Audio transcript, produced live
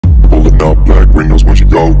windows once you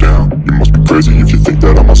go down. You must be crazy if you think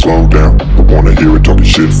that I'ma slow down. I wanna hear it talking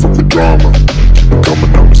shit from the drama. Keep it coming,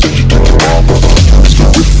 I'ma send you to your mama. Mr.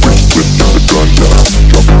 Whip, whip, whip, get the guns out.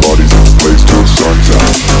 Dropping bodies in the place till the sun's out.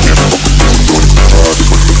 Can't fuck with me, I'm doing it hard.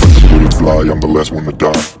 When the bullets fly, I'm the last one to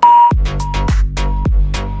die.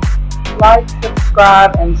 Like,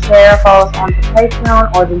 subscribe, and share. Follow us on the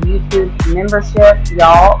Patreon or the YouTube membership.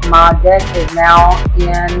 Y'all, my deck is now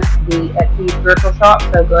in the Etsy Spiritual Shop,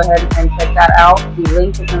 so go ahead and check that out. The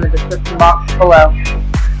link is in the description box below.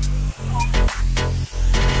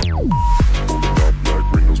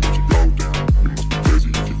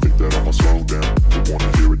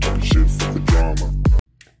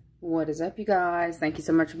 What is up, you guys? Thank you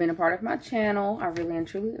so much for being a part of my channel. I really and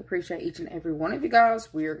truly appreciate each and every one of you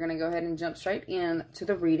guys. We are going to go ahead and jump straight in to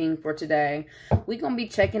the reading for today. We're going to be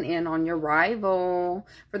checking in on your rival.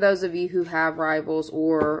 For those of you who have rivals,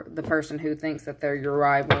 or the person who thinks that they're your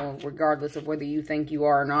rival, regardless of whether you think you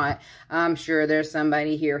are or not, I'm sure there's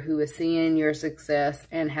somebody here who is seeing your success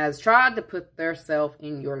and has tried to put theirself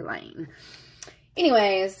in your lane.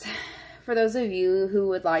 Anyways, for those of you who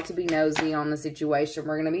would like to be nosy on the situation,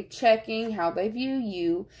 we're going to be checking how they view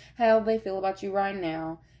you, how they feel about you right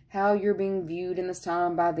now, how you're being viewed in this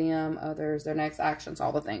time by them, others, their next actions,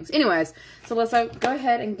 all the things. Anyways, so let's go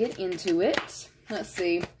ahead and get into it. Let's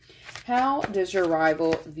see. How does your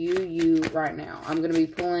rival view you right now? I'm going to be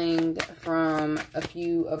pulling from a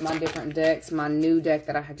few of my different decks, my new deck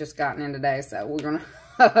that I had just gotten in today. So we're going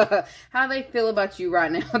to... how they feel about you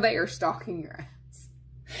right now. They are stalking your ass.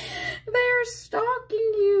 They're stalking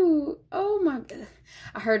you. Oh my God.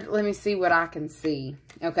 I heard, let me see what I can see.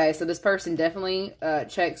 Okay, so this person definitely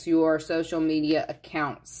checks your social media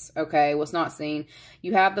accounts. Okay, what's not seen.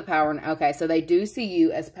 You have the power. Okay, so they do see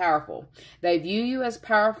you as powerful. They view you as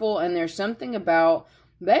powerful, and there's something about,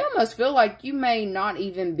 they almost feel like you may not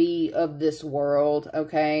even be of this world.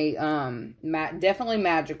 Okay, definitely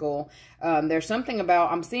magical. There's something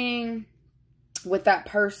about, I'm seeing... with that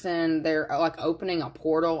person, they're like opening a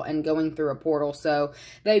portal and going through a portal. So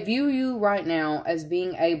they view you right now as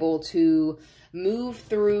being able to move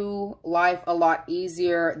through life a lot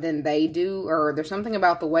easier than they do. Or there's something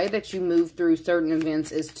about the way that you move through certain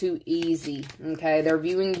events is too easy. Okay, they're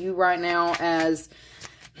viewing you right now as,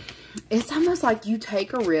 it's almost like you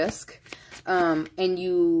take a risk. And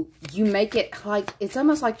you make it like, it's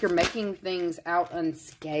almost like you're making things out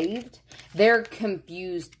unscathed. They're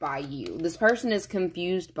confused by you. This person is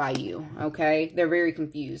confused by you, okay? They're very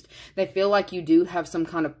confused. They feel like you do have some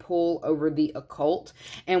kind of pull over the occult.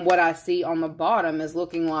 And what I see on the bottom is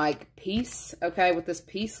looking like peace, okay, with this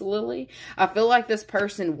peace lily. I feel like this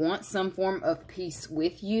person wants some form of peace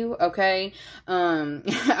with you, okay?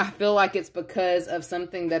 I feel like it's because of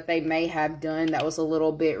something that they may have done that was a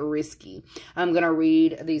little bit risky. I'm going to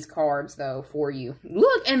read these cards, though, for you.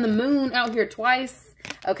 Look, and the moon out here twice.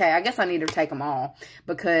 Okay, I guess I need to take them all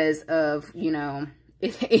because of, you know,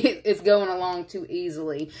 it's going along too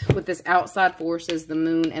easily with this outside forces, the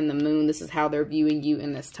moon and the moon. This is how they're viewing you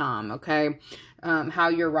in this time, okay? How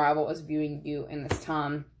your rival is viewing you in this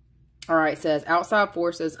time. All right, it says, outside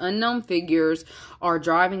forces, unknown figures are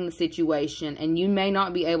driving the situation, and you may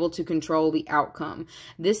not be able to control the outcome.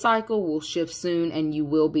 This cycle will shift soon, and you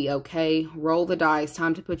will be okay. Roll the dice.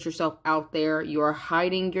 Time to put yourself out there. You are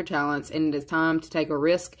hiding your talents, and it is time to take a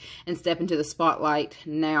risk and step into the spotlight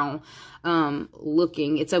now.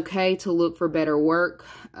 Looking. It's okay to look for better work.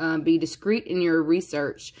 Be discreet in your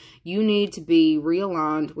research. You need to be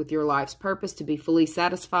realigned with your life's purpose to be fully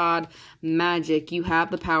satisfied. Magic. You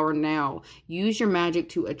have the power now. Use your magic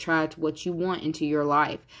to attract what you want into your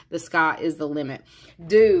life. The sky is the limit.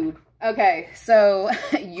 Dude. Okay, so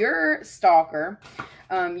your stalker,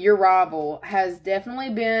 your rival, has definitely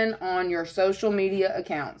been on your social media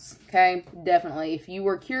accounts, okay? Definitely. If you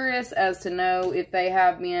were curious as to know if they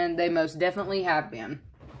have been, they most definitely have been.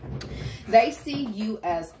 They see you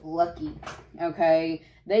as lucky, okay?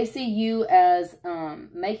 They see you as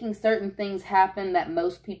making certain things happen that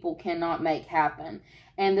most people cannot make happen.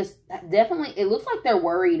 And this definitely, it looks like they're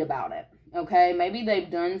worried about it, okay? Maybe they've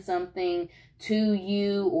done something to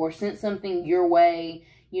you or sent something your way,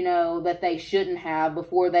 you know, that they shouldn't have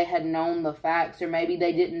before they had known the facts, or maybe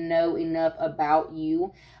they didn't know enough about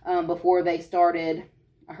you before they started.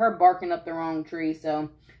 I heard barking up the wrong tree,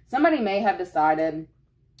 so somebody may have decided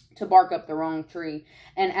to bark up the wrong tree.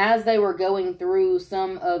 And as they were going through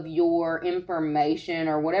some of your information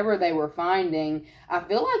or whatever they were finding, I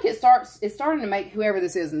feel like it's starting to make whoever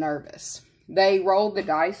this is nervous. They rolled the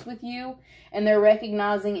dice with you, and they're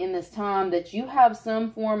recognizing in this time that you have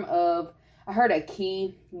some form of, I heard a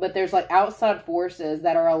key, but there's like outside forces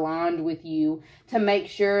that are aligned with you to make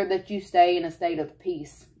sure that you stay in a state of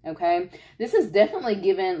peace, okay? This is definitely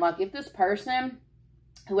given, like if this person,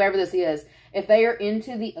 whoever this is, if they are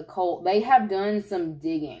into the occult, they have done some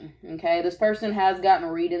digging, okay? This person has gotten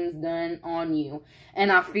readings done on you.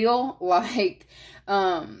 And I feel like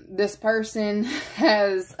this person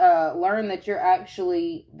has learned that you're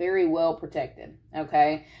actually very well protected,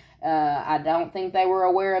 okay? I don't think they were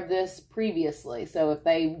aware of this previously. So if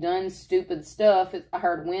they've done stupid stuff, I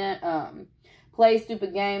heard play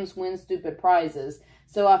stupid games, win stupid prizes.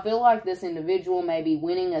 So I feel like this individual may be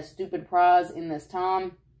winning a stupid prize in this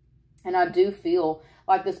time. And I do feel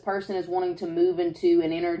like this person is wanting to move into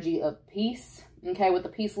an energy of peace, okay, with the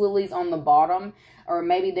peace lilies on the bottom. Or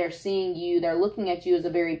maybe they're seeing you, they're looking at you as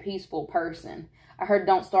a very peaceful person. I heard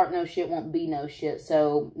don't start no shit, won't be no shit.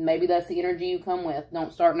 So maybe that's the energy you come with.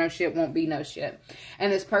 Don't start no shit, won't be no shit.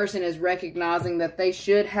 And this person is recognizing that they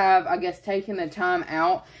should have, I guess, taken the time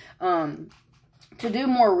out to do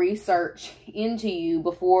more research into you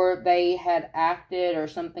before they had acted or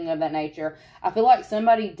something of that nature. I feel like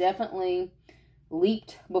somebody definitely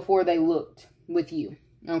leaped before they looked with you,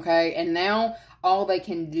 okay? And now all they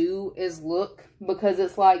can do is look, because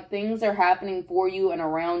it's like things are happening for you and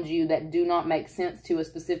around you that do not make sense to a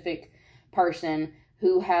specific person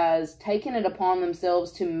who has taken it upon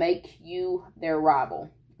themselves to make you their rival,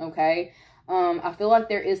 okay? I feel like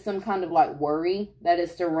there is some kind of like worry that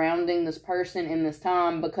is surrounding this person in this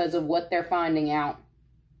time because of what they're finding out,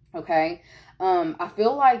 okay? I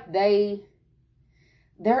feel like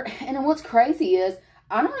and what's crazy is,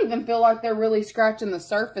 I don't even feel like they're really scratching the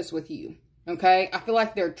surface with you, okay? I feel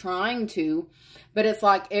like they're trying to, but it's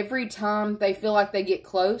like every time they feel like they get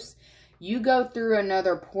close, you go through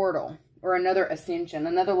another portal or another ascension,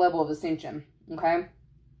 another level of ascension, okay?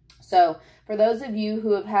 So, for those of you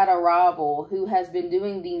who have had a rival who has been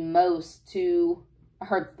doing the most to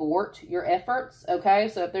thwart your efforts, okay?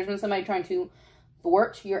 So, if there's been somebody trying to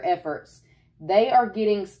thwart your efforts, they are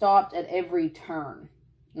getting stopped at every turn,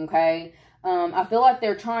 okay? I feel like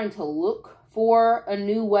they're trying to look for a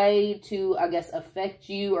new way to, I guess, affect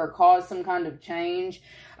you or cause some kind of change.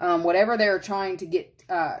 Whatever they're trying to get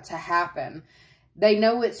to happen. They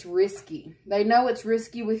know it's risky. They know it's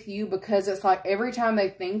risky with you because it's like every time they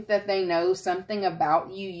think that they know something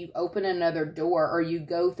about you, you open another door or you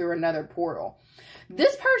go through another portal.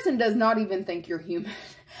 This person does not even think you're human.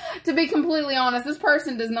 To be completely honest, this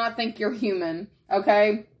person does not think you're human,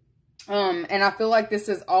 okay? And I feel like this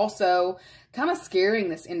is also kind of scaring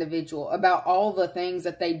this individual about all the things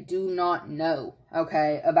that they do not know,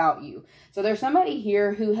 okay, about you. So there's somebody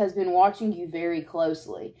here who has been watching you very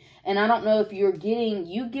closely. And I don't know if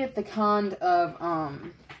you get the kind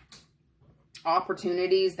of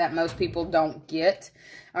opportunities that most people don't get,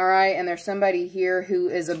 all right? And there's somebody here who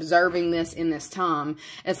is observing this in this time.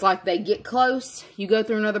 It's like they get close, you go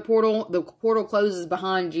through another portal, the portal closes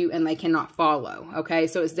behind you, and they cannot follow, okay?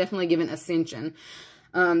 So it's definitely given ascension.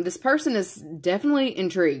 This person is definitely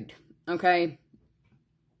intrigued, okay?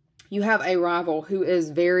 You have a rival who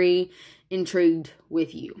is very intrigued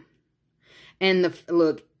with you. And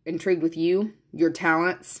look, intrigued with you, your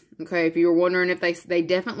talents, okay? If you're wondering if they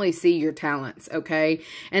definitely see your talents, okay?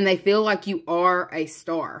 And they feel like you are a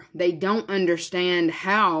star. They don't understand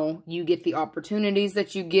how you get the opportunities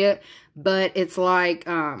that you get, but it's like,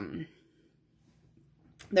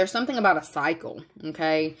 there's something about a cycle,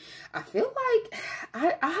 okay? I feel like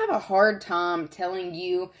I have a hard time telling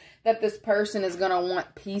you that this person is going to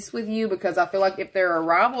want peace with you, because I feel like if they're a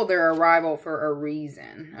rival for a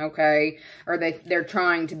reason, okay? Or they're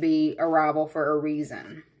trying to be a rival for a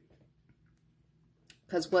reason.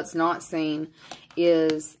 Because what's not seen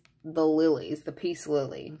is the lilies, the peace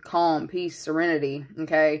lily, calm, peace, serenity,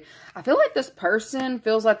 okay? I feel like this person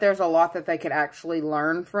feels like there's a lot that they could actually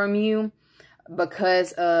learn from you,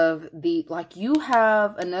 because of you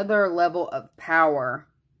have another level of power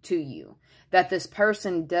to you that this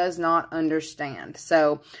person does not understand.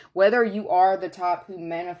 So whether you are the type who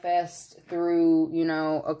manifests through,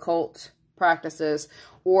 occult practices,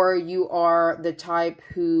 or you are the type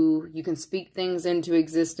who you can speak things into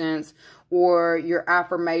existence, or your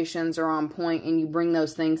affirmations are on point and you bring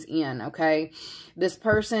those things in, okay? This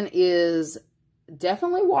person is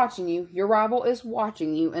definitely watching you. Your rival is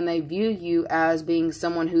watching you, and they view you as being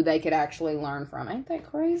someone who they could actually learn from. Ain't that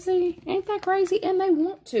crazy? Ain't that crazy? And they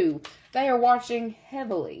want to. They are watching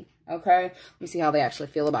heavily, okay? Let me see how they actually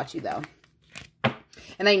feel about you, though.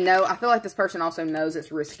 And they know, I feel like this person also knows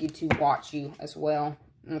it's risky to watch you as well,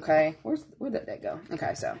 okay? Where'd that deck go?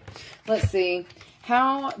 Okay, so let's see.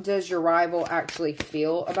 How does your rival actually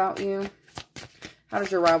feel about you? How does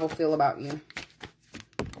your rival feel about you?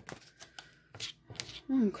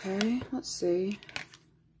 Okay, let's see.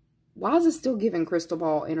 Why is it still giving crystal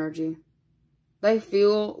ball energy? They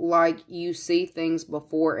feel like you see things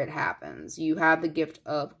before it happens. You have the gift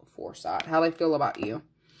of foresight. How they feel about you?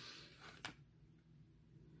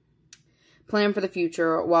 Plan for the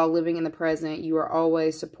future while living in the present. You are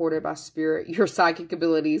always supported by spirit. Your psychic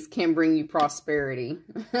abilities can bring you prosperity.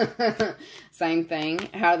 Same thing.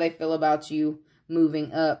 How do they feel about you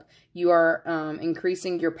moving up? You are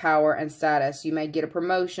increasing your power and status. You may get a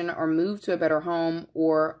promotion or move to a better home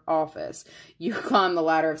or office. You climb the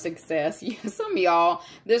ladder of success. Some of y'all,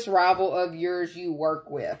 this rival of yours you work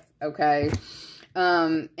with, okay?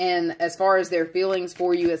 And as far as their feelings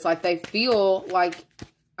for you, it's like they feel like,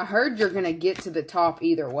 I heard you're going to get to the top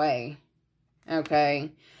either way.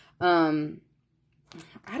 Okay.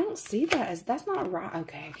 I don't see that as, that's not right.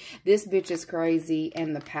 Okay. This bitch is crazy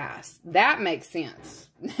in the past. That makes sense.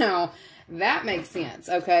 Now, that makes sense.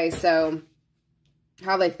 Okay. So,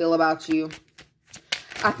 how they feel about you.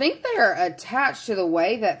 I think they are attached to the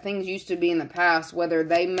way that things used to be in the past, whether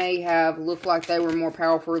they may have looked like they were more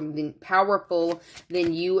powerful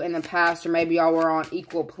than you in the past, or maybe y'all were on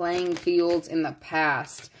equal playing fields in the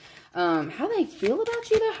past. How they feel about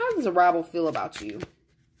you, though? How does a rival feel about you?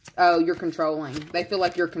 Oh, you're controlling. They feel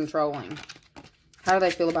like you're controlling. How do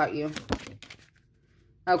they feel about you?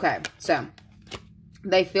 Okay, so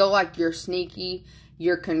they feel like you're sneaky,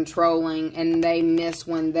 you're controlling, and they miss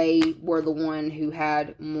when they were the one who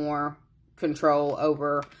had more control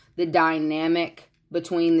over the dynamic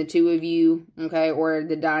between the two of you, okay, or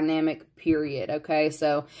the dynamic period, okay?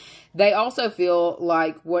 So they also feel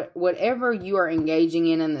like whatever you are engaging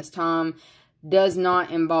in this time does not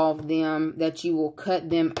involve them, that you will cut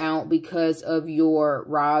them out because of your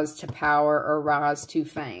rise to power or rise to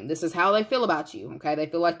fame. This is how they feel about you, okay? They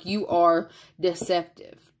feel like you are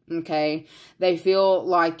deceptive. Okay, they feel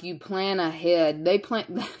like you plan ahead. They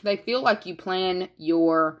feel like you plan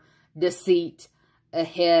your deceit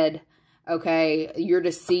ahead. Okay, your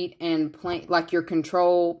deceit and plan, like your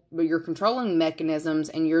controlling mechanisms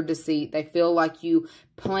and your deceit. They feel like you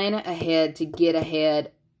plan it ahead to get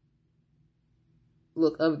ahead.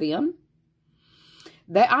 Look of them.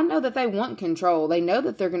 I know that they want control. They know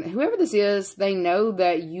that they're gonna. Whoever this is, they know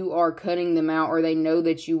that you are cutting them out, or they know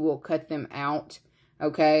that you will cut them out.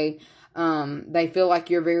 Okay, they feel like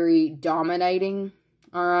you're very dominating,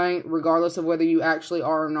 all right, regardless of whether you actually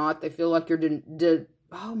are or not. They feel like you're,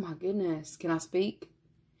 oh my goodness, can I speak?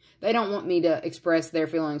 They don't want me to express their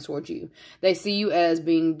feelings towards you. They see you as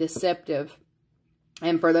being deceptive.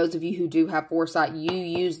 And for those of you who do have foresight, you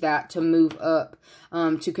use that to move up,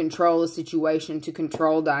 to control a situation, to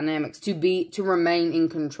control dynamics, to remain in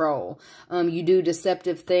control. You do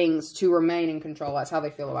deceptive things to remain in control. That's how they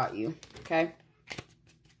feel about you, okay?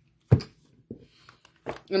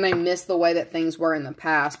 And they miss the way that things were in the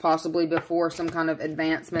past, possibly before some kind of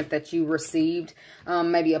advancement that you received,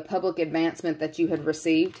 maybe a public advancement that you had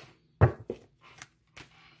received.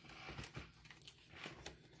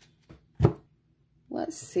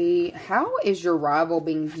 Let's see. How is your rival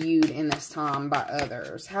being viewed in this time by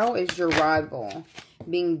others? How is your rival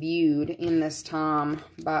being viewed in this time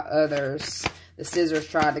by others? The scissors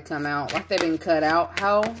tried to come out like they've been cut out.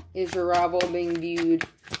 How is your rival being viewed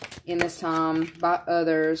in this time by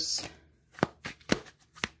others?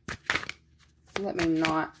 Let me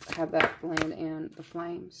not have that blend in the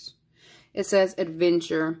flames. It says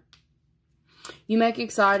adventure. You make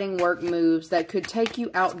exciting work moves that could take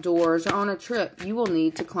you outdoors or on a trip. You will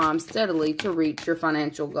need to climb steadily to reach your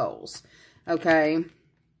financial goals. Okay.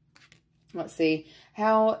 Let's see.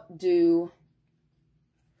 How is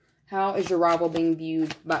your rival being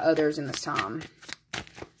viewed by others in this time?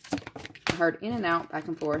 I heard in and out, back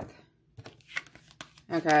and forth.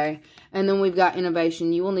 Okay. And then we've got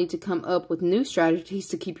innovation. You will need to come up with new strategies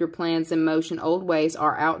to keep your plans in motion. Old ways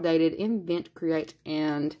are outdated. Invent, create,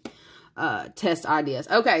 and test ideas.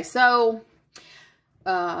 Okay, so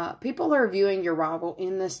people are viewing your rival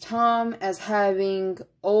in this time as having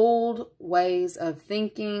old ways of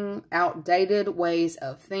thinking, outdated ways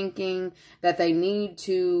of thinking, that they need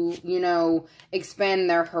to, you know, expand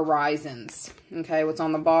their horizons. Okay, what's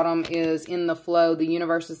on the bottom is in the flow. The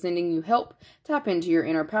universe is sending you help. Tap into your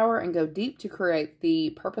inner power and go deep to create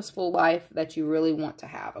the purposeful life that you really want to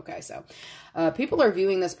have. Okay, so people are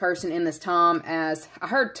viewing this person in this time as, I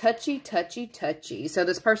heard touchy, touchy, touchy. So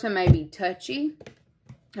this person may be touchy.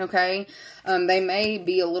 Okay, they may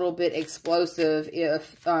be a little bit explosive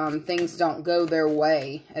if things don't go their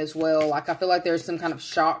way as well. Like, I feel like there's some kind of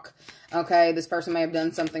shock. Okay, this person may have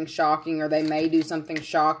done something shocking, or they may do something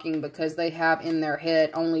shocking because they have in their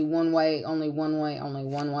head only one way, only one way, only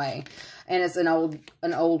one way. And it's an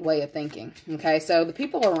old way of thinking. Okay, so the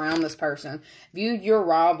people around this person viewed your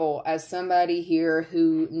rival as somebody here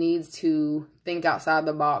who needs to think outside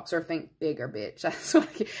the box, or think bigger, bitch. That's what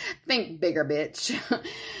think bigger, bitch.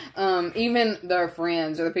 Even their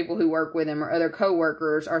friends or the people who work with them or other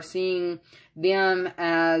co-workers are seeing them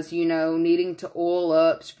as, you know, needing to oil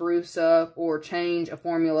up, spruce up, or change a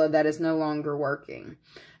formula that is no longer working.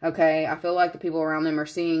 Okay, I feel like the people around them are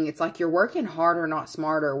seeing, it's like, you're working harder, not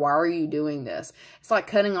smarter. Why are you doing this? It's like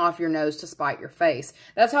cutting off your nose to spite your face.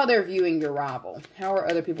 That's how they're viewing your rival. How are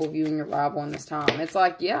other people viewing your rival in this time? It's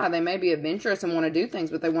like, yeah, they may be adventurous and want to do things,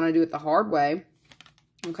 but they want to do it the hard way.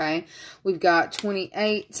 Okay, we've got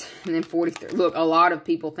 28 and then 43. Look, a lot of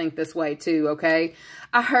people think this way too, okay?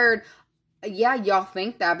 I heard, yeah, y'all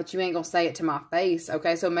think that, but you ain't gonna say it to my face,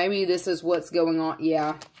 okay? So maybe this is what's going on,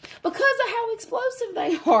 yeah. Because of how explosive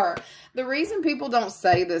they are. The reason people don't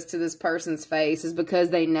say this to this person's face is because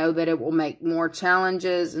they know that it will make more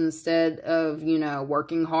challenges instead of, you know,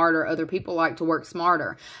 working harder. Other people like to work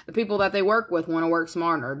smarter. The people that they work with want to work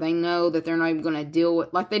smarter. They know that they're not even going to deal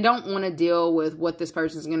with, like, they don't want to deal with what this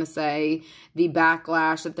person's going to say, the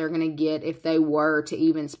backlash that they're going to get if they were to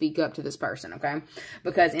even speak up to this person, okay?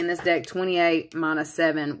 Because in this deck, 28 minus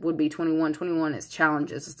 7 would be 21. 21 is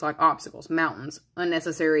challenges. It's like obstacles, mountains,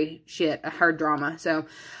 unnecessary shit, hard drama. So,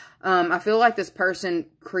 I feel like this person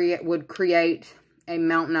would create a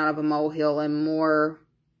mountain out of a molehill and more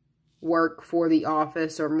work for the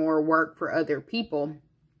office or more work for other people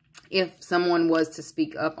if someone was to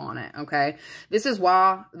speak up on it, okay? This is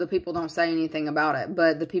why the people don't say anything about it,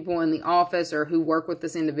 but the people in the office or who work with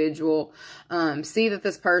this individual see that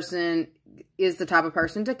this person is the type of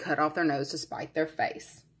person to cut off their nose to spite their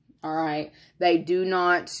face. All right. They do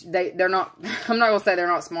not, they're not, I'm not going to say they're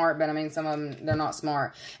not smart, but I mean, some of them, they're not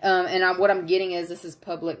smart. What I'm getting is this is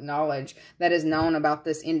public knowledge that is known about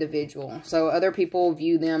this individual. So other people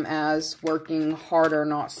view them as working harder,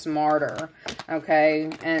 not smarter.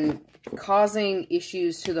 Okay. And causing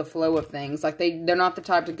issues to the flow of things. Like they're not the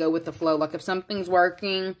type to go with the flow. Like if something's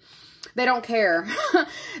working, they don't care.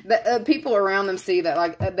 The people around them see that,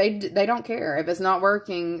 like, they don't care. If it's not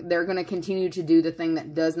working, they're going to continue to do the thing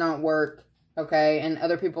that does not work, okay? And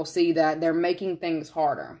other people see that they're making things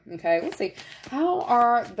harder, okay? Let's see. How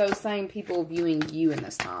are those same people viewing you in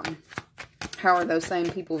this time? How are those same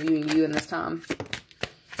people viewing you in this time?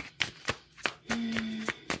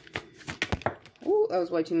 Ooh, that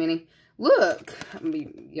was way too many. Look,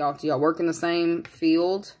 y'all work in the same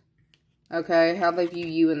field. Okay, how do they view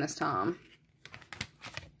you in this time?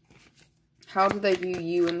 How do they view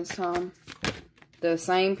you in this time? The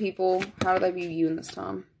same people, how do they view you in this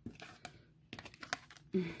time?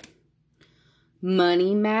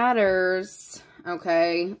 Money matters.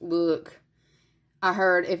 Okay, look. I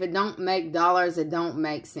heard if it don't make dollars, it don't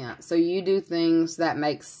make sense. So you do things that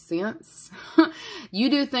make sense. You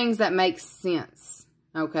do things that make sense.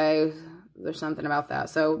 Okay, there's something about that.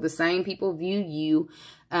 So the same people view you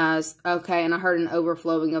as, okay, and I heard an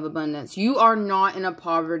overflowing of abundance. You are not in a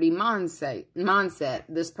poverty mindset.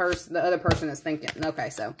 This person, the other person is thinking. Okay,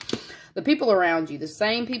 so the people around you, the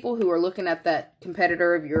same people who are looking at that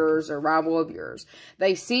competitor of yours or rival of yours,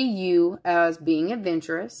 they see you as being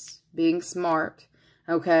adventurous, being smart,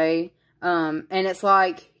 okay? And it's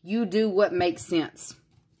like you do what makes sense.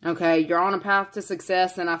 Okay, you're on a path to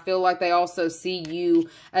success, and I feel like they also see you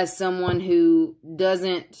as someone who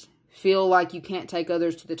doesn't feel like you can't take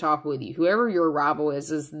others to the top with you. Whoever your rival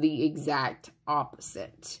is the exact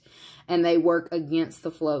opposite. And they work against the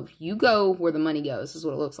flow. You go where the money goes, is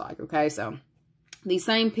what it looks like, okay? So, these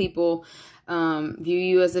same people view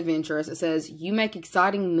you as adventurous. It says, you make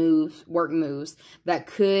exciting work moves that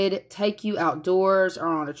could take you outdoors or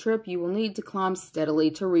on a trip. You will need to climb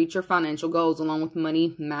steadily to reach your financial goals, along with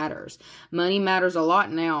money matters. Money matters a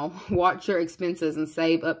lot now. Watch your expenses and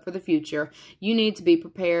save up for the future. You need to be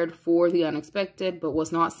prepared for the unexpected, but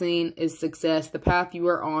what's not seen is success. The path you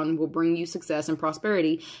are on will bring you success and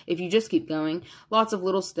prosperity if you just keep going. Lots of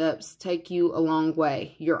little steps take you a long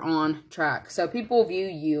way. You're on track. So people view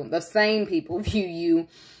you, the same people view you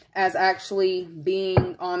as actually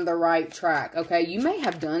being on the right track, okay? You may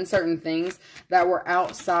have done certain things that were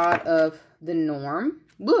outside of the norm,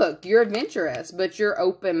 Look, you're adventurous, but you're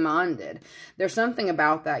open-minded. There's something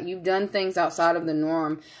about that. You've done things outside of the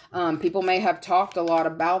norm. People may have talked a lot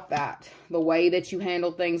about that, the way that you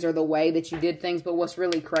handle things or the way that you did things. But what's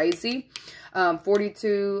really crazy,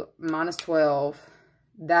 42 minus 12,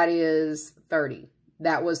 that is 30.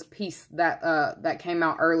 That was peace, that came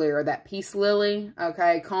out earlier, that peace lily,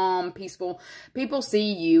 okay, calm, peaceful. People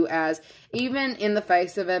see you as, even in the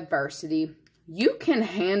face of adversity, you can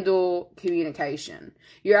handle communication.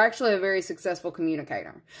 You're actually a very successful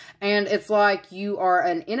communicator. And it's like you are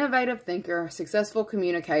an innovative thinker, successful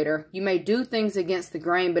communicator. You may do things against the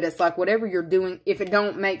grain, but it's like whatever you're doing, if it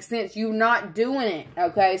don't make sense, you're not doing it,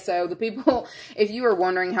 okay? So the people, if you are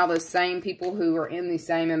wondering how those same people who are in the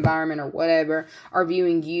same environment or whatever are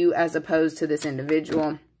viewing you as opposed to this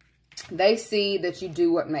individual, they see that you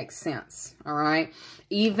do what makes sense, all right?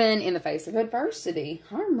 Even in the face of adversity,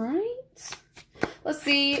 all right? Let's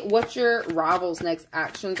see what your rival's next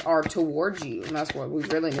actions are towards you. And that's what we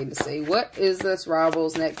really need to see. What is this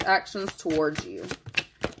rival's next actions towards you?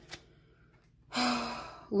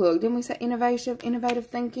 Look, didn't we say innovative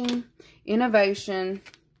thinking? Innovation,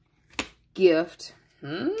 gift,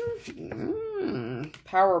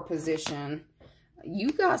 power position.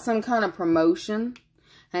 You got some kind of promotion.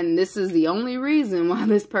 And this is the only reason why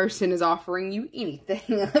this person is offering you anything.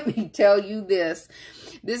 Let me tell you this.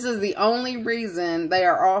 This is the only reason they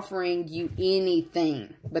are offering you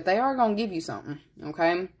anything. But they are going to give you something,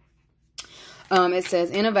 okay? It says,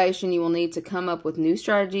 innovation, you will need to come up with new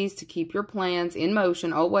strategies to keep your plans in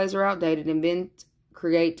motion. Old ways are outdated. Invent,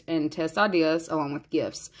 create, and test ideas along with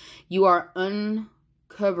gifts. You are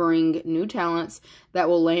uncovering new talents that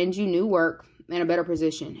will land you new work and a better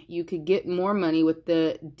position. You could get more money with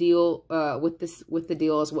the deal, with the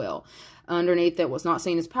deal as well. Underneath that, what's not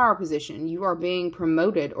seen as power position. You are being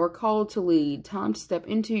promoted or called to lead. Time to step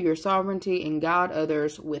into your sovereignty and guide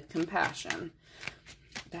others with compassion.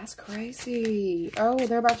 That's crazy. Oh,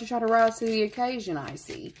 they're about to try to rise to the occasion, I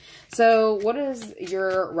see. So, what is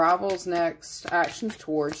your rival's next actions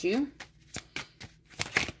towards you?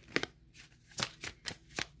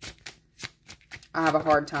 I have a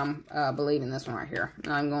hard time believing this one right here.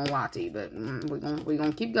 I'm going to lie to you, but we're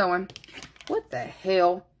gonna keep going. What the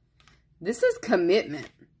hell? This is commitment.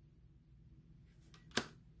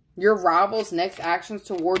 Your rival's next actions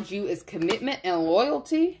towards you is commitment and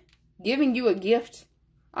loyalty. Giving you a gift.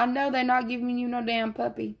 I know they're not giving you no damn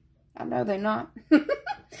puppy. I know they're not.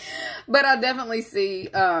 But I definitely see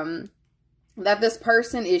that this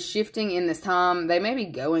person is shifting in this time. They may be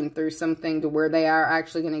going through something to where they are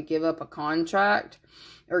actually going to give up a contract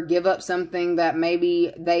or give up something that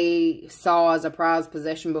maybe they saw as a prized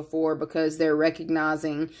possession before, because they're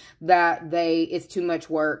recognizing that it's too much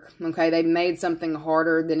work. Okay, they made something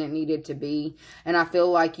harder than it needed to be. And I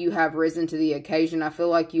feel like you have risen to the occasion. I feel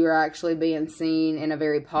like you are actually being seen in a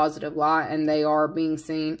very positive light, and they are being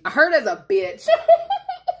seen. I heard as a bitch.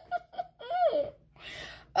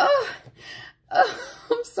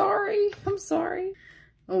 I'm sorry. I'm sorry.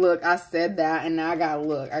 Look, I said that, and now I gotta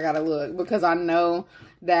look. I gotta look, because I know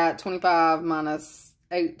that 25 minus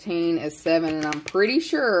 18 is 7, and I'm pretty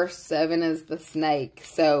sure 7 is the snake.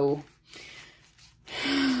 So,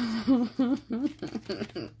 I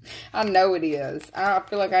know it is. I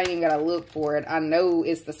feel like I ain't gotta look for it. I know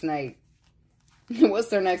it's the snake. What's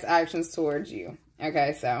their next actions towards you?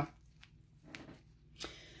 Okay, so.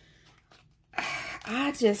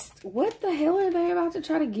 What the hell are they about to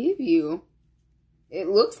try to give you? It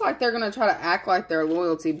looks like they're going to try to act like they're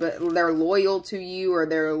loyalty, but they're loyal to you, or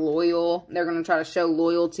they're loyal. They're going to try to show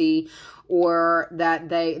loyalty, or that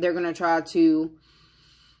they're going to try to,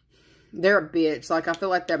 they're a bitch. Like, I feel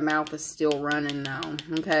like their mouth is still running now.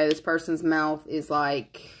 Okay, this person's mouth is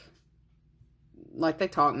like they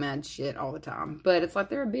talk mad shit all the time. But it's like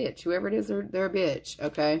they're a bitch. Whoever it is, they're a bitch.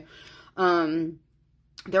 Okay.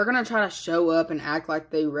 They're going to try to show up and act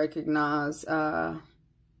like they recognize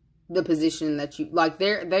the position that you, like,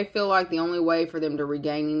 they feel like the only way for them to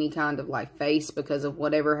regain any kind of, like, face because of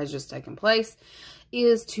whatever has just taken place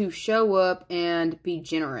is to show up and be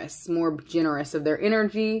generous, more generous of their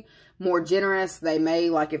energy, more generous. They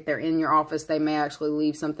may, like, if they're in your office, they may actually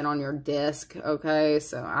leave something on your desk, okay?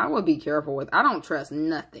 So I would be careful with, I don't trust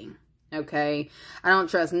nothing. Okay, I don't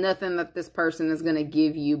trust nothing that this person is going to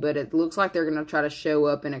give you, but it looks like they're going to try to show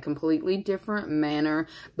up in a completely different manner.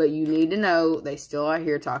 But you need to know they still out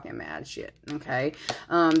here talking mad shit. Okay,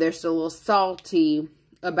 they're still a little salty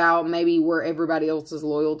about maybe where everybody else's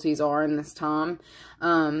loyalties are in this time.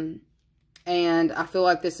 And I feel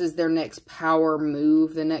like this is their next power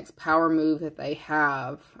move. The next power move that they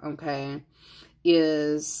have, okay,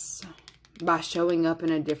 is by showing up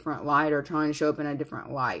in a different light or trying to show up in a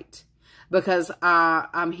different light. Because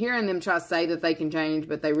I'm hearing them try to say that they can change,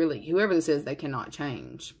 but they really, whoever this is, they cannot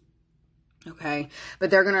change. Okay? But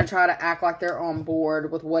they're going to try to act like they're on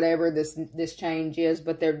board with whatever this change is,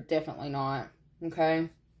 but they're definitely not. Okay?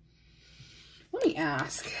 Let me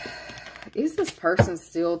ask. Is this person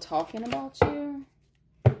still talking about you?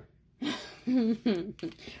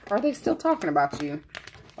 Are they still talking about you?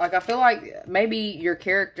 Like, I feel like maybe your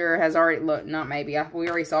character has already, look, not maybe, we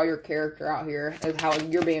already saw your character out here as how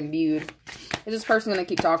you're being viewed. Is this person going to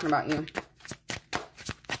keep talking about you?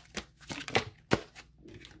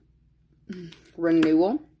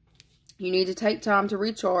 Renewal. You need to take time to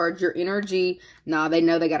recharge your energy. Nah, they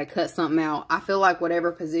know they got to cut something out. I feel like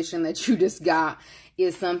whatever position that you just got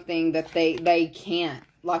is something that they can't.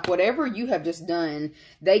 Like, whatever you have just done,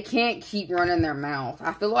 they can't keep running their mouth.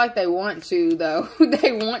 I feel like they want to, though.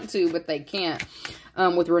 They want to, but they can't.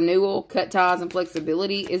 With renewal, cut ties, and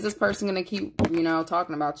flexibility, is this person going to keep, you know,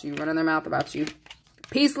 talking about you, running their mouth about you?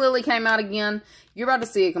 Peace Lily came out again. You're about to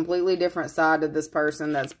see a completely different side of this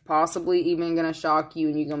person that's possibly even going to shock you.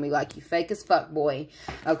 And you're going to be like, you fake as fuck, boy.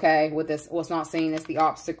 Okay, with this, what's not seen as the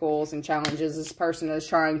obstacles and challenges. This person is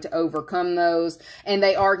trying to overcome those. And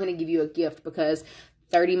they are going to give you a gift because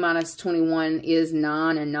 30 minus 21 is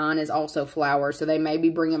 9, and 9 is also flowers. So they may be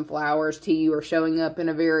bringing flowers to you or showing up in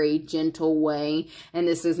a very gentle way. And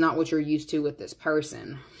this is not what you're used to with this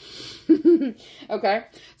person. Okay,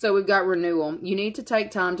 so we've got renewal. You need to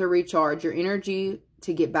take time to recharge your energy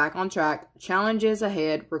to get back on track. Challenges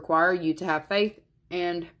ahead require you to have faith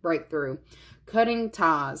and breakthrough. Cutting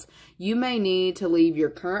ties. You may need to leave your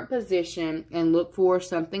current position and look for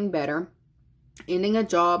something better. Ending a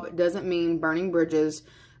job doesn't mean burning bridges.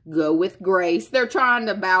 Go with grace. They're trying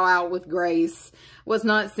to bow out with grace. What's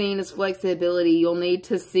not seen is flexibility. You'll need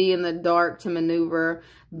to see in the dark to maneuver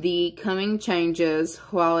the coming changes.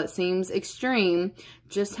 While it seems extreme,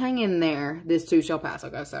 just hang in there. This too shall pass.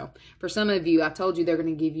 Okay, so for some of you, I told you they're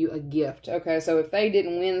going to give you a gift. Okay, so if they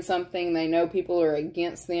didn't win something, they know people are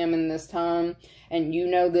against them in this time, and you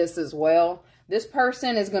know this as well. This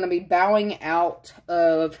person is going to be bowing out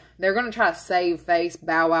of, they're going to try to save face,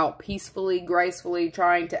 bow out peacefully, gracefully,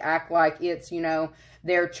 trying to act like it's, you know,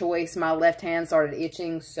 their choice. My left hand started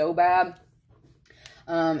itching so bad.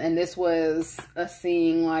 And this was a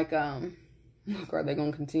seeing like, are they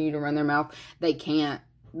going to continue to run their mouth? They can't.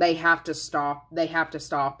 They have to stop. They have to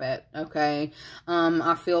stop it. Okay.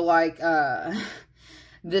 I feel like,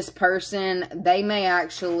 this person, they may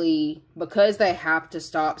actually, because they have to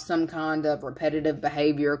stop some kind of repetitive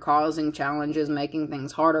behavior, causing challenges, making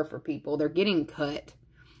things harder for people, they're getting cut.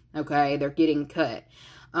 Okay, they're getting cut.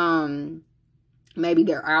 Maybe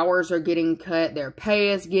their hours are getting cut, their pay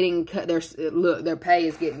is getting cut. Their pay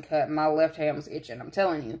is getting cut. My left hand was itching, I'm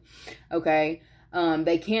telling you. Okay.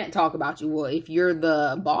 They can't talk about you. Well, if you're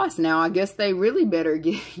the boss now, I guess they really better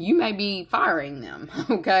you may be firing them,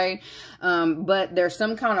 okay? But there's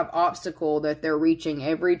some kind of obstacle that they're reaching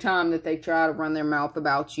every time that they try to run their mouth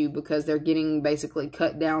about you because they're getting basically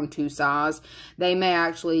cut down to size. They may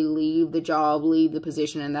actually leave the job, leave the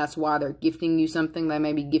position, and that's why they're gifting you something. They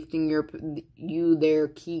may be gifting you their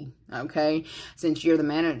key, okay? Since you're the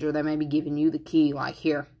manager, they may be giving you the key, like,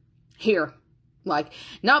 here. Like,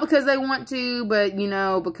 not because they want to, but, you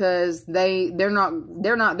know, because they don't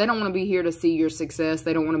want to be here to see your success.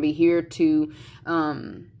 They don't want to be here to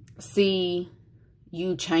see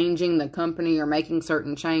you changing the company or making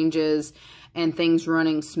certain changes and things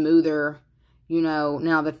running smoother, you know,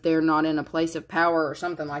 now that they're not in a place of power or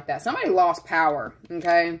something like that. Somebody lost power,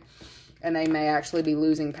 okay? And they may actually be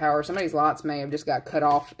losing power. Somebody's lights may have just got cut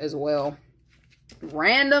off as well.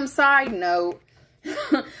 Random side note.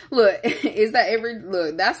 Look,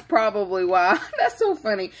 that's probably why. That's so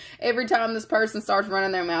funny. Every time this person starts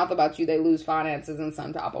running their mouth about you, they lose finances in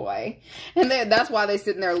some type of way. And that's why they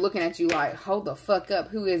sitting there looking at you like, hold the fuck up.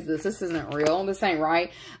 Who is this? This isn't real. This ain't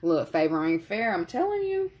right. Look, favor ain't fair. I'm telling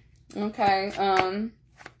you. Okay. I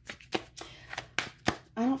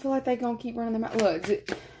don't feel like they gonna keep running their mouth. Look,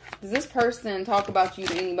 does this person talk about you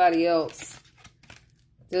to anybody else?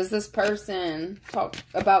 Does this person talk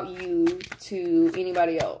about you to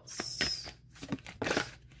anybody else?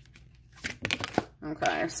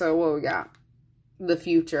 Okay, so what we got? The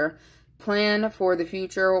future. Plan for the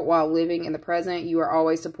future while living in the present. You are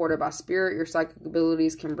always supported by spirit. Your psychic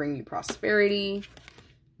abilities can bring you prosperity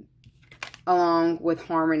along with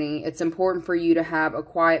harmony. It's important for you to have a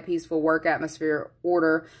quiet, peaceful work atmosphere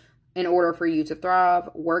in order for you to thrive.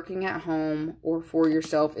 Working at home or for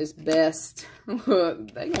yourself is best.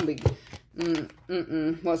 Look, they gonna be,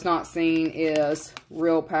 What's not seen is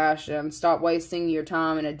real passion. Stop wasting your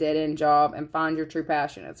time in a dead-end job and find your true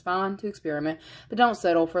passion. It's fine to experiment, but don't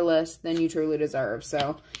settle for less than you truly deserve.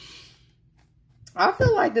 So, I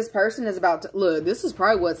feel like this person is about to, look, this is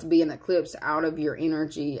probably what's being eclipsed out of your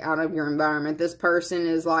energy, out of your environment. This person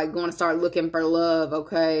is like going to start looking for love,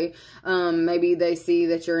 okay? Maybe they see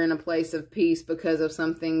that you're in a place of peace because of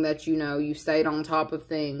something that, you know, you stayed on top of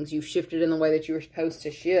things. You shifted in the way that you were supposed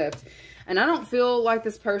to shift. And I don't feel like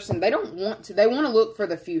this person, they don't want to, they want to look for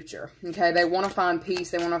the future, okay? They want to find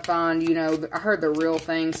peace. They want to find, you know, I heard the real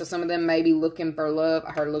thing. So some of them may be looking for love.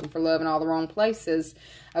 I heard looking for love in all the wrong places,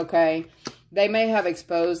 okay? They may have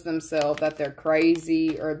exposed themselves that they're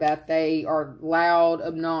crazy or that they are loud,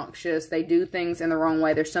 obnoxious. They do things in the wrong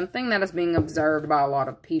way. There's something that is being observed by a lot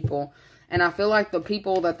of people. And I feel like the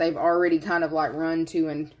people that they've already kind of like run to,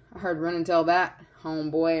 and I heard run and tell that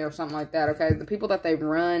homeboy or something like that, okay? The people that they've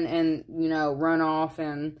run and, you know, run off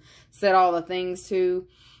and said all the things to,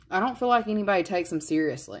 I don't feel like anybody takes them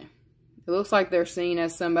seriously. It looks like they're seen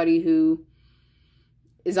as somebody who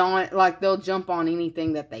is on, like, they'll jump on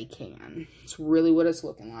anything that they can. It's really what it's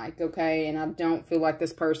looking like, okay? And I don't feel like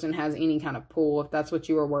this person has any kind of pull, if that's what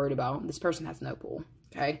you were worried about. This person has no pull,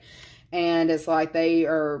 okay? And it's like they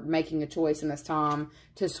are making a choice in this time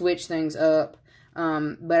to switch things up.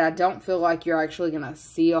 But I don't feel like you're actually going to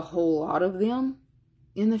see a whole lot of them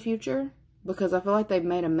in the future, because I feel like they've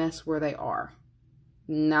made a mess where they are.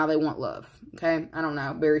 Now they want love, okay? I don't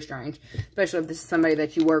know. Very strange. Especially if this is somebody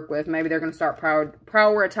that you work with. Maybe they're going to start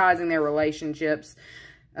prioritizing their relationships.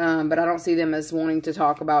 But I don't see them as wanting to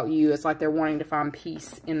talk about you. It's like they're wanting to find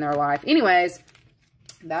peace in their life. Anyways,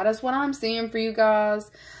 that is what I'm seeing for you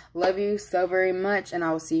guys. Love you so very much. And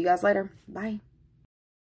I will see you guys later. Bye.